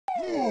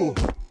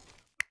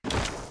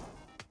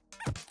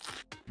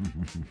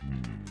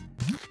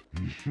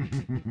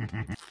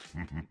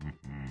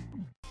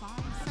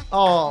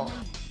Oh.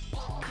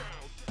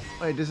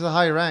 Wait, this is a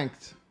high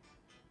ranked.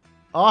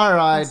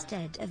 Alright.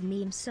 Instead of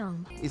meme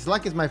song. It's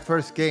like it's my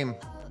first game.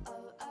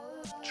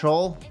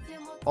 Troll.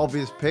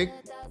 Obvious pick.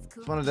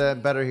 It's one of the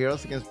better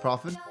heroes against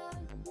Prophet.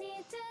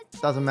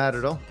 Doesn't matter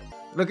though.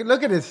 Look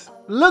at this.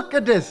 Look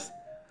at this.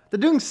 They're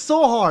doing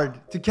so hard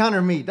to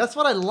counter me. That's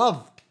what I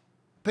love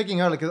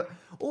picking early. Cause,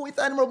 oh, it's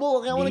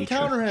AdmiralBulldog. I want to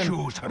counter him.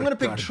 I'm going to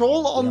pick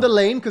Troll on the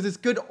lane because it's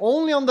good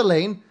only on the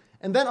lane.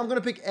 And then I'm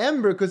going to pick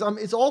Ember because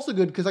it's also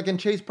good because I can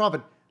chase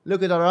Prophet.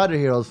 Look at our other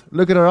heroes.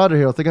 Look at our other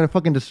heroes. They're going to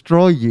fucking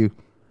destroy you.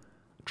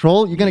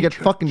 Troll, you're going to get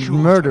fucking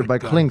murdered by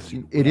Clinks,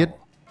 you idiot.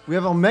 We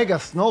have Omega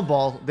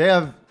Snowball. They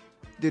have...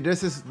 Dude,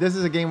 this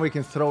is a game we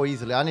can throw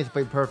easily. I need to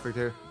play perfect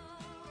here.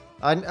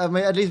 I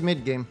mean, at least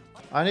mid game.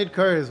 I need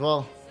Curry as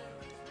well.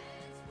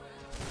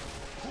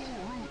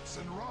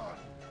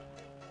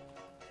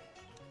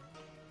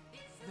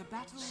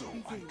 So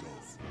I go.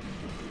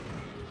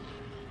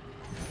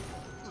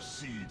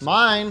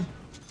 Mine.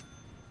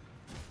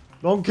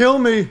 Don't kill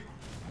me.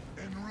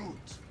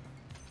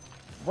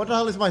 What the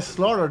hell is my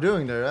Slaughter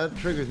doing there? That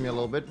triggers me a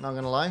little bit, not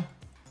gonna lie.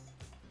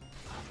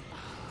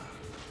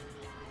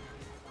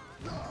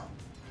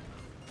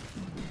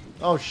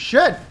 Oh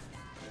shit!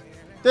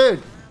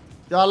 Dude!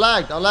 I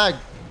lagged.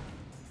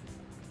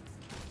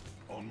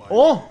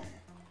 Oh!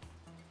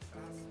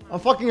 I'm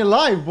fucking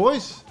alive,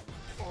 boys!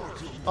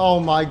 Oh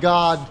my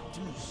god.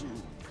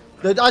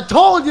 I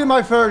told you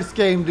my first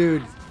game,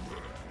 dude!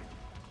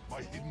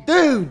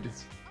 Dude!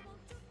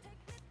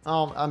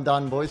 Oh, I'm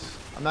done, boys.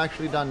 I'm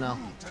actually done now.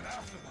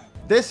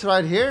 This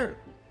right here,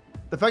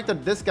 the fact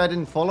that this guy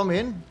didn't follow me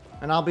in,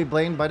 and I'll be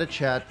blamed by the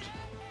chat.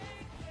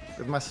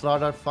 Because my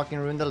Slaughter fucking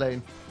ruined the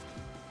lane.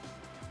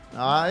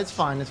 It's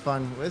fine.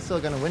 We're still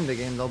gonna win the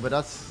game though, but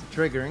that's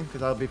triggering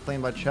because I'll be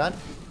blamed by chat.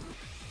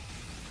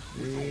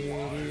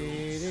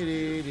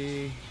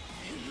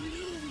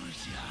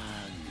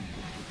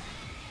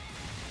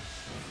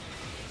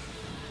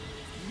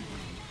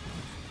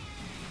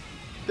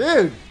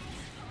 Dude!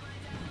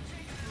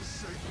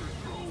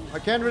 I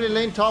can't really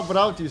lane top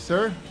without you,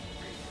 sir.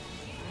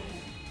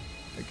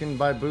 I can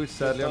buy boots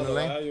sadly on the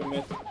lane. I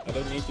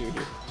don't need you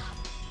here.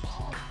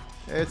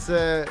 It's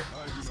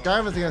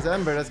Skyrus against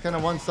Ember, that's kind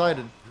of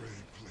one-sided.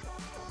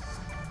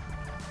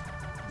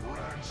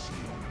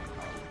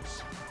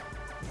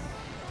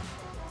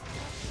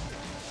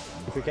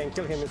 If you can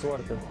kill him, it's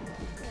worth it.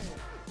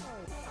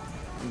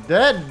 I'm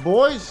dead,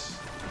 boys!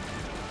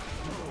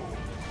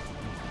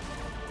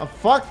 I'm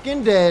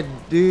fucking dead,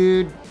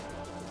 dude.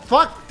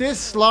 Fuck this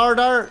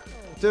Slaughter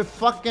to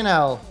fucking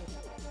hell.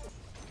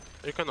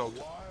 You can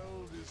hold.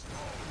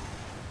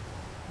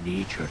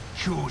 Nature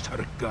chose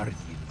her guardian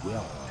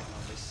well.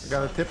 I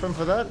gotta tip him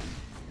for that.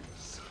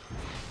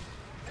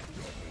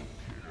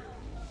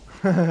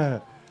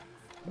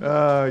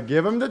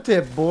 Give him the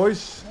tip,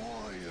 boys.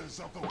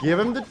 Give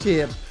him the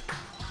tip.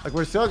 Like,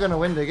 we're still gonna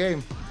win the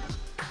game.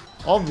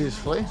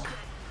 Obviously.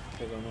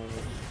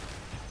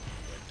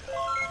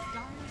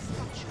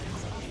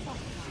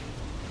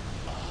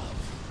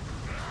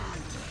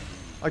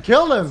 I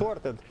killed him!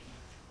 Sorted.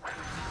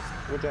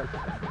 Good job.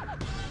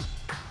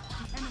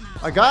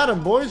 I got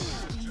him,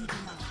 boys!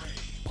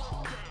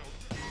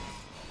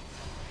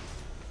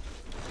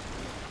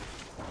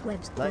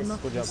 Webs Nice, will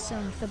mock good the job.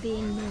 song for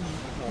being Noni,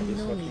 and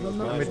Noni will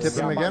mock Let me the tip him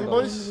song again,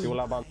 boys?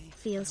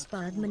 Feel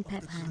Spardman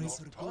Pep Hands.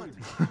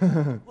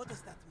 What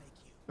does that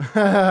make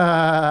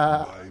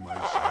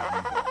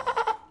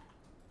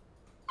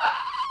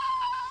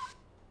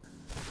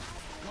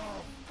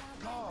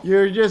you?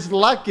 You're just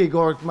lucky,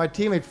 Gorgc. My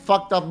teammate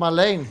fucked up my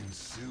lane.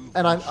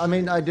 And I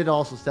mean, I did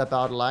also step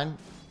out of line.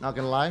 Not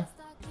gonna lie.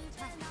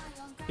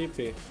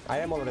 TP. I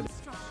am already.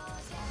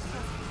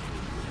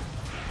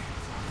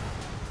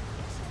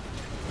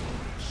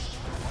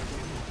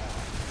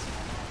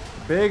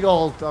 Big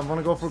ult. I'm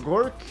gonna go for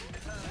Gorgc.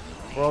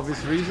 For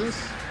obvious reasons.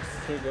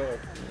 Two go.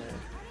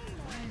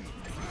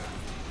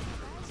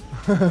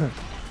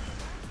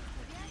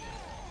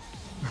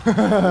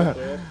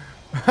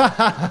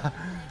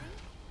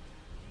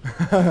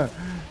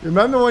 You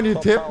remember when you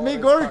tipped me,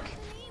 Gorgc?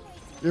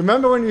 You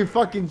remember when you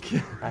fucking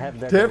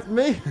tipped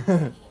me?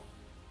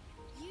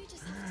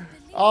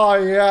 Oh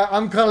yeah,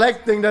 I'm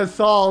collecting the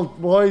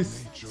salt,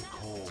 boys.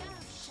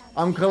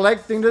 I'm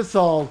collecting the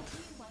salt.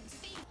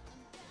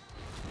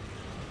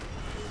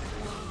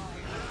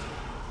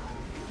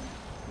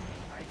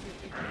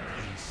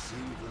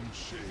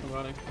 I'm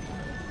running.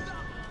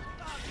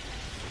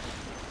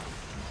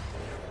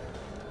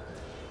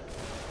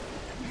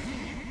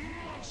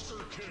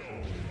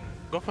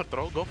 Go for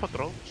troll, go for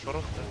troll.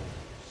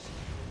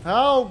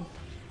 Help!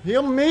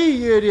 Heal me,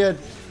 you idiot!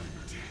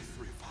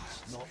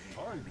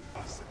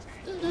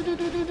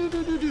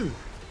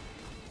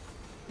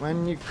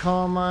 When you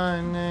call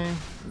my name,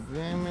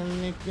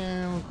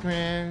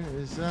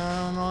 is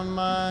down on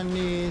my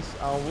knees.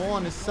 I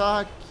wanna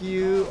suck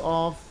you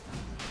off.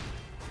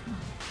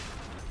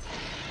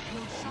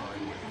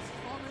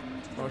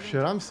 Oh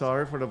shit, I'm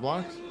sorry for the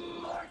blocks.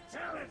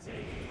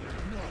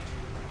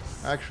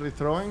 Actually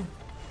throwing.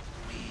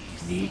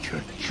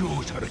 Nature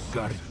chose her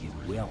guardian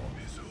well.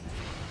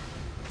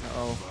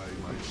 Oh,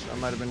 that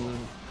might have been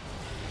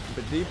a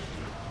bit deep.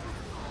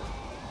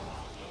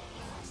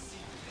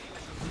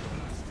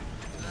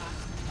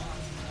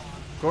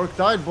 Gorgc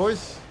died,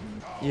 boys.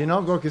 You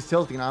know Gorgc is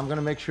tilting now. I'm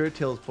gonna make sure he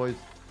tilts, boys.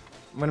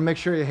 I'm gonna make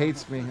sure he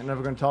hates me and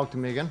never gonna talk to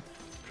me again.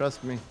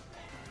 Trust me.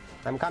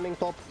 I'm coming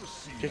top.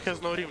 He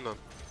has no rim now.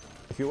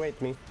 If you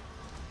wait me.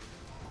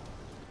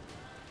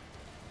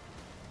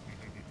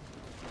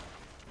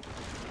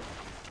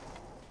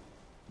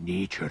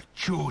 Nature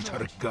chose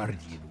her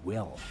guardian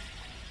well.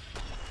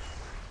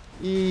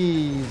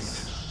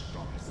 Ease.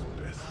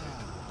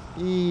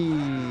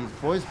 Ease.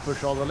 Boys,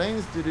 push all the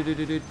lanes. Do do do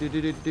do do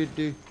do do do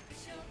do.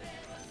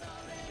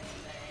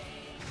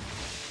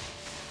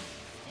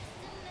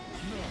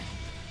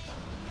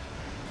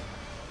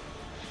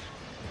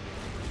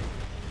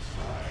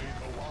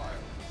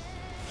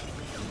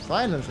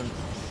 Silence him.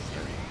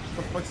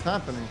 What the fuck's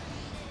happening?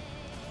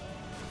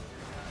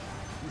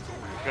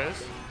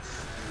 Guys,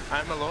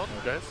 I'm alone,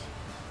 guys.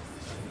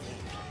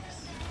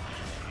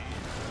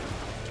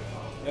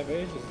 I have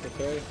ages,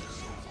 okay.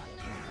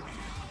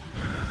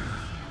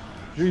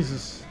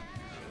 Jesus.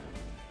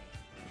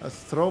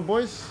 Let's throw,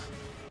 boys.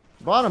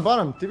 Bottom,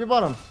 bottom. TP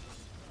bottom.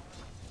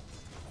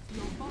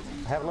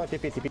 I have no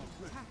TP, TP.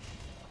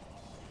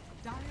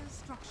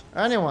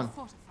 Anyone.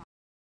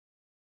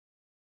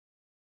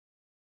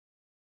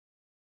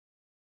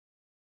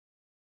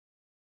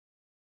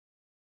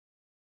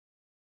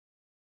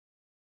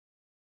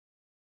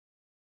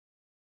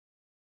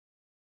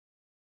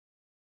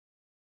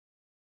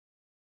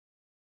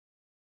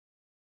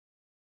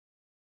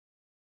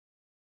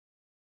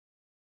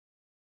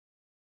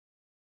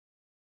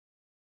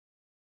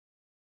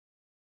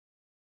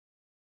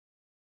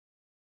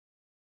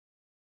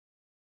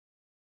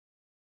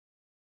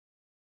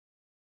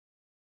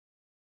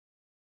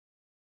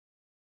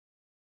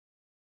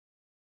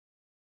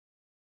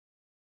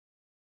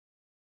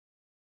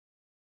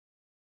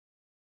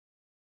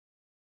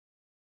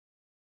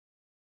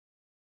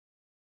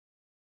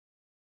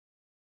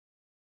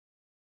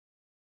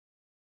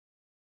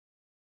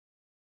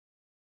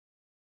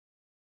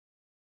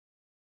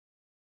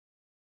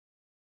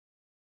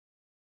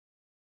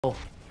 Oh.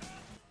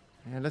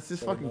 Yeah, let's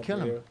just fucking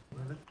kill him.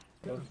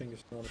 Don't think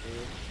it's not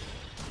real.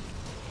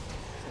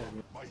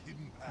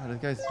 Oh,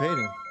 this guy's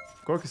baiting.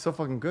 Gorgc is so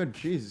fucking good.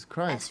 Jesus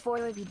Christ.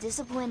 S4 would be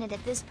disappointed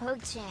at this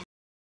poke champ.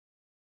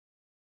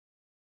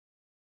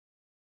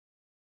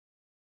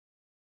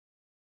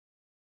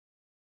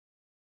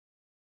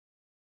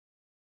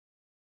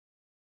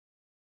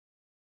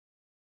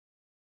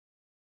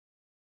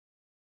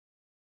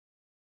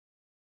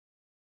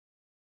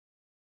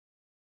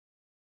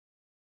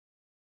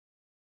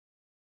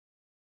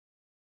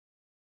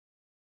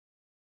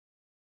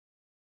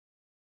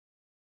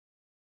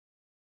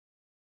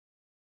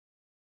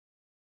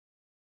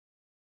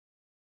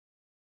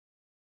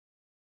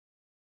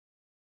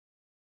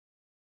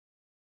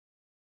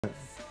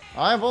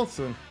 I have ult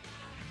soon.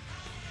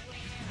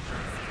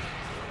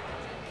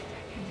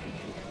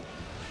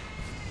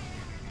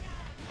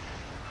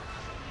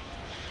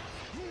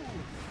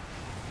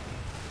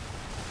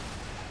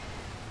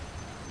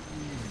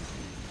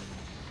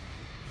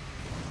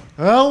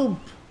 Help!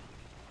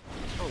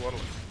 Oh,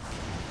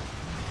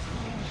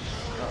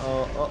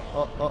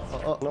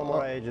 what? No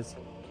more ages.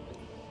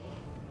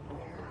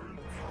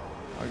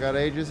 I got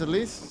ages at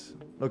least.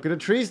 Look at the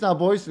trees now,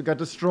 boys. We got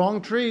the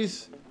strong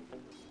trees.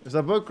 Is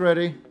our book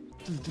ready?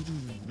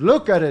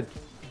 Look at it.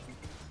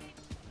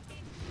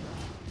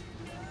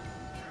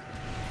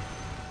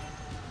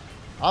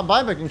 I'll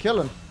buy back and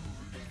kill him.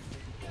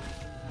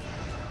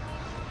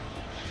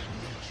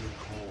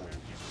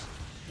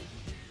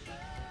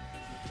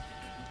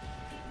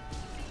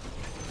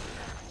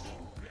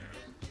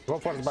 Go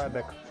for the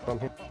buyback from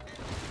him.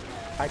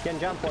 I can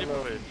jump on Keep the...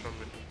 away from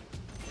me.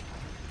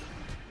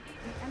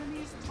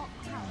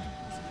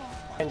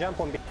 I can jump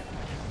on the...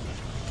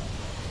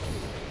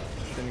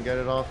 Didn't get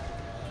it off.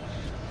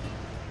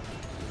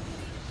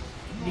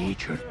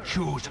 Nature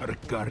chose her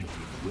guardian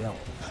well.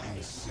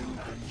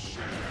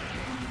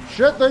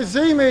 Shit, they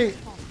see me!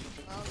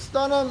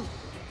 Stun him!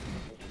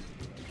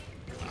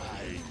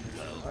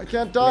 I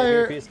can't die Maybe if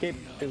here. we escape,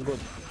 it's good.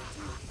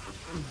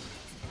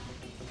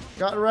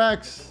 Got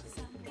Rex.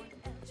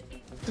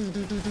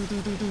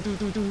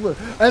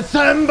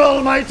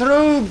 Assemble my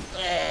troops!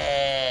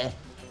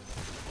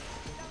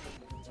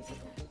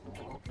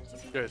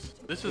 Guys,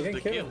 this is You can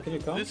the kill kill. him. Can you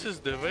come? This is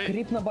the way.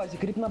 Creep на базе,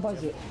 creep на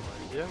базе.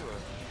 Yeah, man.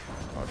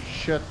 Oh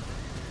shit.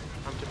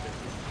 I'm tipping.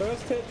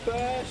 First hit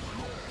bash!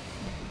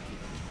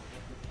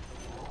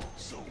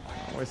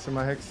 Wasting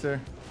my hex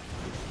there.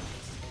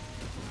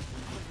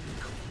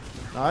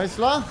 Nice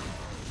la.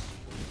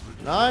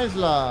 Nice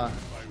la.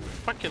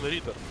 Fucking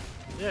reader.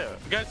 Yeah,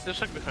 guys, they're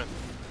stuck behind.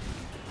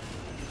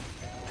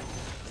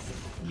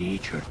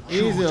 Nature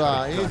chose Easy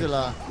la, her easy guardian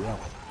la. well.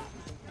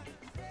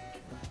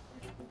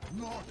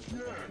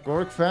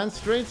 Gorgc fan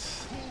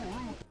streets.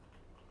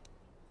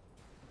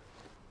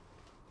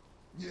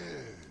 Yes.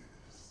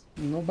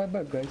 No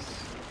buyback, guys.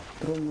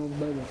 Troll no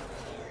buyback.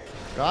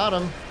 Got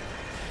him.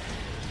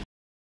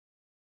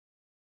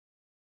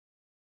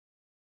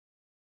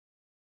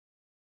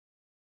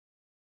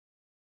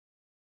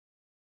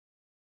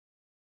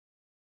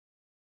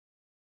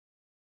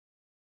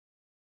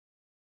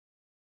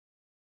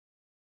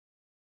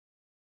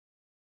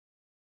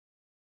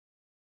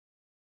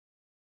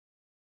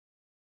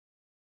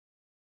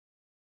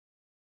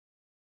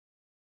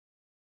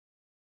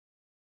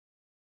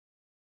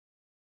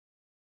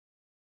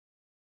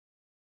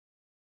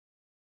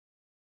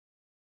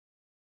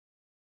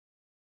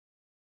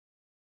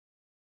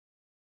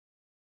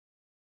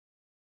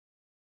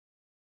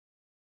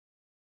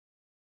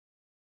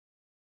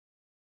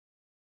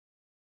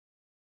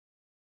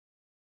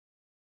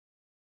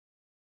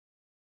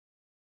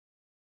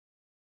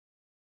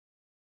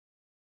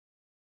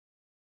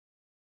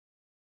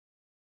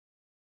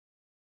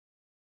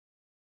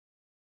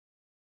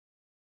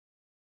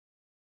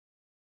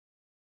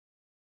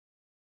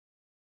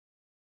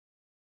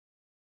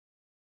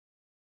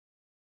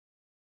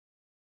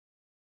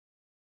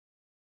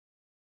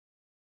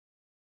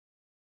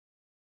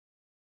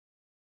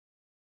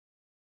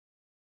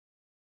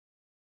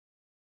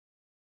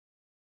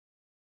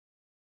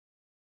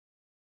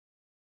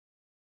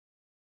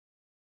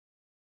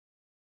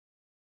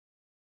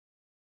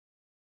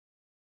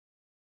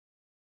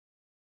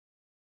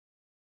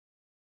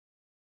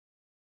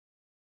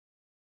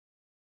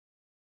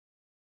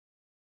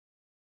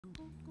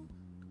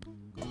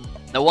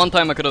 The one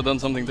time I could have done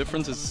something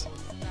different is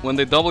when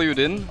they W'd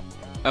in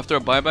after a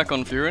buyback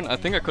on Furin. I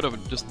think I could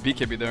have just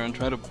BKB there and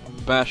tried to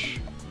bash.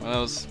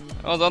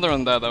 Other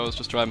than that, I was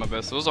just trying my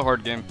best. It was a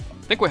hard game.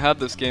 I think we had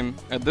this game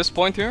at this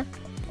point here,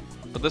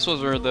 but this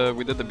was where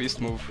we did the beast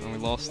move and we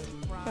lost.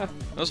 Yeah,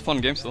 it was a fun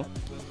game still.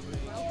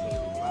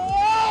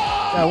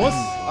 Yeah, it was.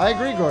 I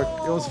agree,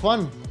 Gorgc. It was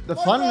fun. The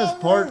funnest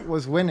part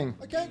was winning.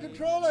 I can't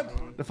control it.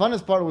 The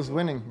funnest part was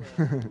winning.